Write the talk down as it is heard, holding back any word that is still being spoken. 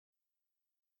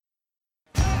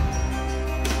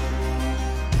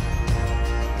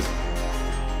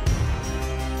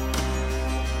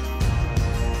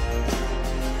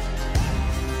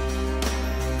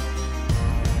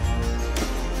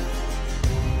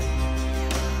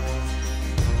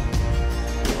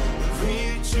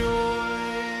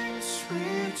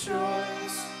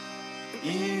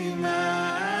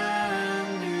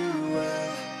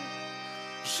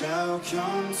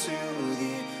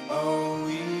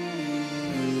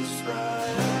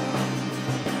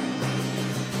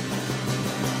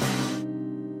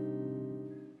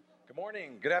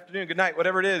good afternoon, good night,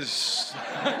 whatever it is.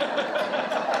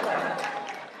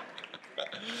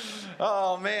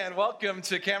 Oh man, welcome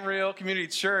to Camarillo Community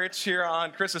Church here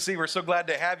on Christmas Eve. We're so glad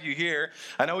to have you here.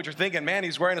 I know what you're thinking, man,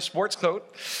 he's wearing a sports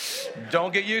coat.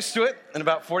 Don't get used to it. In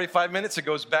about 45 minutes, it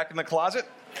goes back in the closet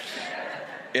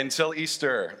until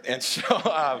Easter. And so,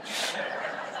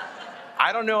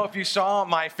 I don't know if you saw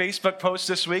my Facebook post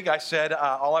this week. I said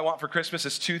all I want for Christmas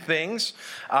is two things.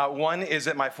 One is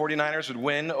that my 49ers would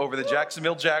win over the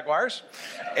Jacksonville Jaguars,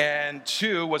 and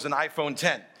two was an iPhone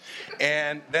 10.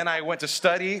 And then I went to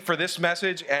study for this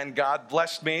message, and God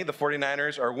blessed me. The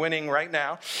 49ers are winning right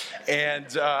now. And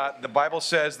the Bible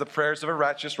says the prayers of a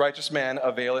righteous man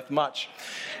availeth much.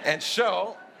 And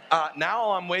so now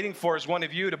all I'm waiting for is one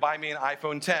of you to buy me an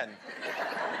iPhone 10.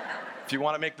 If you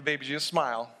want to make the baby Jesus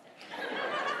smile.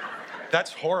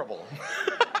 That's horrible.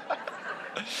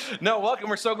 No, welcome.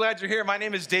 We're so glad you're here. My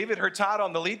name is David Hurtado.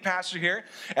 I'm the lead pastor here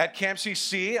at Camp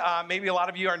CC. Maybe a lot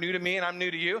of you are new to me and I'm new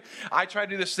to you. I try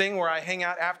to do this thing where I hang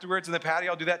out afterwards in the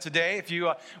patio. I'll do that today. If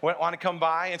you want to come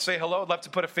by and say hello, I'd love to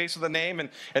put a face with a name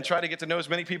and try to get to know as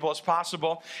many people as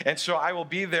possible. And so I will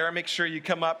be there. Make sure you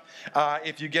come up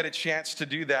if you get a chance to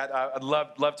do that. I'd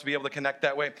love to be able to connect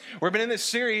that way. We've been in this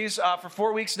series for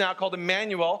 4 weeks now called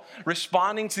Emmanuel,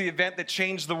 responding to the event that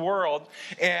changed the world.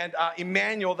 And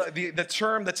Emmanuel,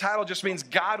 the title just means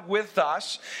God with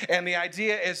us, and the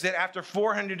idea is that after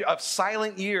 400 of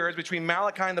silent years between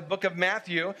Malachi and the book of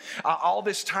Matthew, all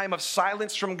this time of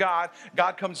silence from God,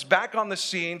 God comes back on the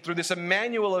scene through this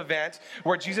Emmanuel event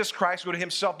where Jesus Christ would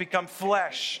himself become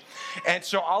flesh. And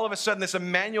so all of a sudden this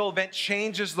Emmanuel event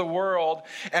changes the world,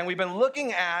 and we've been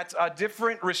looking at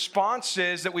different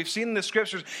responses that we've seen in the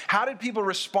scriptures. How did people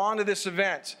respond to this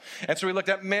event? And so we looked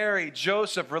at Mary,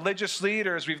 Joseph, religious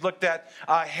leaders. We've looked at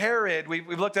Herod.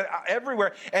 We've looked at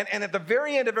everywhere. And at the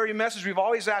very end of every message, we've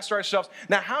always asked ourselves,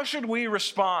 now how should we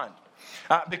respond?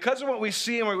 Because of what we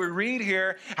see and what we read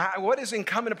here, what is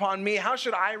incumbent upon me? How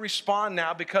should I respond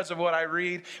now because of what I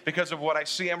read, because of what I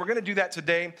see? And we're going to do that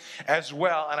today as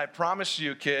well. And I promise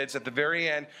you, kids, at the very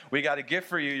end, we got a gift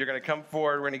for you. You're going to come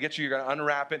forward. We're going to get you. You're going to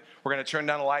unwrap it. We're going to turn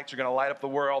down the lights. You're going to light up the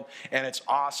world. And it's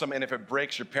awesome. And if it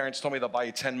breaks, your parents told me they'll buy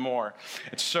you 10 more.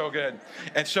 It's so good.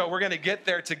 And so we're going to get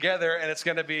there together, and it's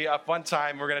going to be a fun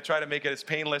time. We're going to try to make it as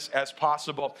painless as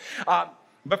possible.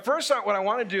 But first, what I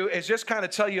want to do is just kind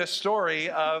of tell you a story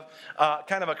of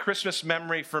kind of a Christmas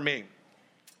memory for me.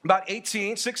 About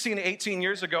 16 to 18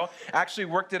 years ago, I actually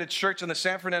worked at a church in the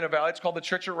San Fernando Valley. It's called the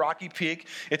Church at Rocky Peak.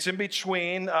 It's in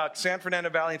between San Fernando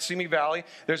Valley and Simi Valley.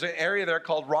 There's an area there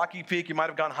called Rocky Peak. You might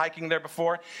have gone hiking there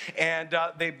before. And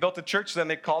they built a church then.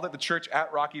 They called it the Church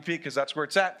at Rocky Peak because that's where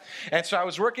it's at. And so I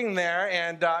was working there,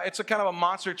 and it's a kind of a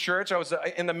monster church. I was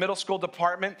in the middle school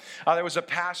department. There was a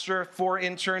pastor, 4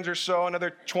 interns or so,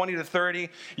 another 20 to 30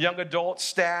 young adult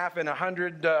staff, and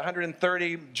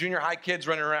 130 junior high kids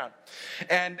running around.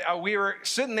 And we were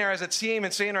sitting there as a team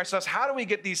and saying to ourselves, how do we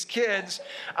get these kids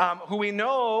who we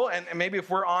know, and maybe if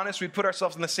we're honest, we put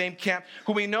ourselves in the same camp,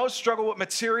 who we know struggle with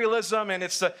materialism, and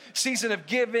it's the season of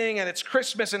giving, and it's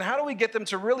Christmas, and how do we get them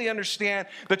to really understand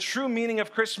the true meaning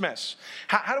of Christmas?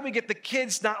 How do we get the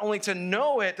kids not only to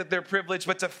know it, that they're privileged,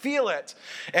 but to feel it?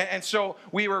 And so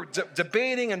we were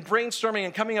debating and brainstorming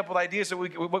and coming up with ideas that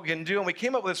what we can do, and we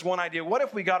came up with this one idea. What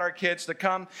if we got our kids to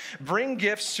come bring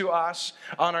gifts to us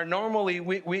on our normally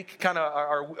week kind of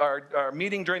our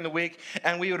meeting during the week,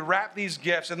 and we would wrap these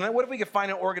gifts, and then what if we could find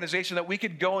an organization that we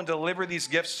could go and deliver these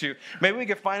gifts to? Maybe we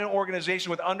could find an organization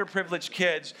with underprivileged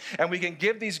kids, and we can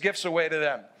give these gifts away to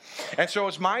them. And so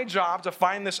it's my job to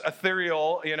find this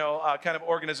ethereal, kind of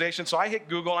organization. So I hit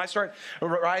Google and I start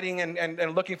writing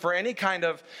and looking for any kind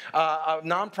of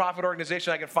nonprofit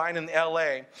organization I can find in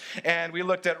LA. And we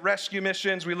looked at rescue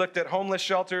missions, we looked at homeless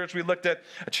shelters, we looked at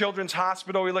a children's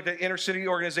hospital, we looked at inner city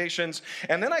organizations.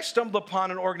 And then I stumbled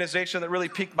upon an organization that really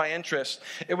piqued my interest.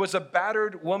 It was a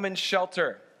battered woman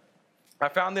shelter. I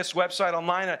found this website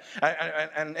online,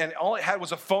 and all it had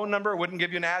was a phone number. It wouldn't give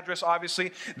you an address,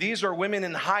 obviously. These are women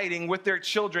in hiding with their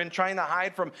children, trying to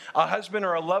hide from a husband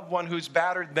or a loved one who's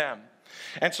battered them.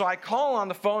 And so I call on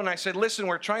the phone, and I said, listen,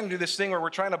 we're trying to do this thing where we're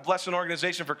trying to bless an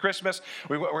organization for Christmas.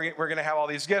 We're going to have all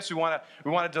these gifts. We want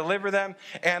to deliver them.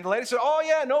 And the lady said, oh,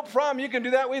 yeah, no problem. You can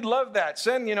do that. We'd love that.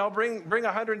 Send, bring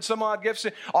 100 and some odd gifts.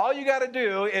 All you got to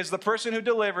do is the person who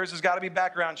delivers has got to be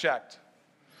background checked.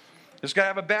 Just got to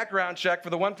have a background check for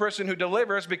the one person who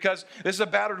delivers, because this is a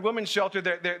battered women's shelter.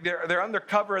 They're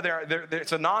undercover.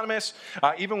 It's anonymous.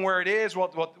 Even where it is,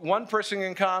 one person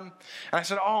can come. And I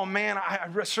said, oh man, I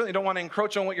certainly don't want to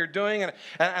encroach on what you're doing, and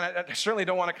I certainly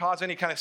don't want to cause any kind of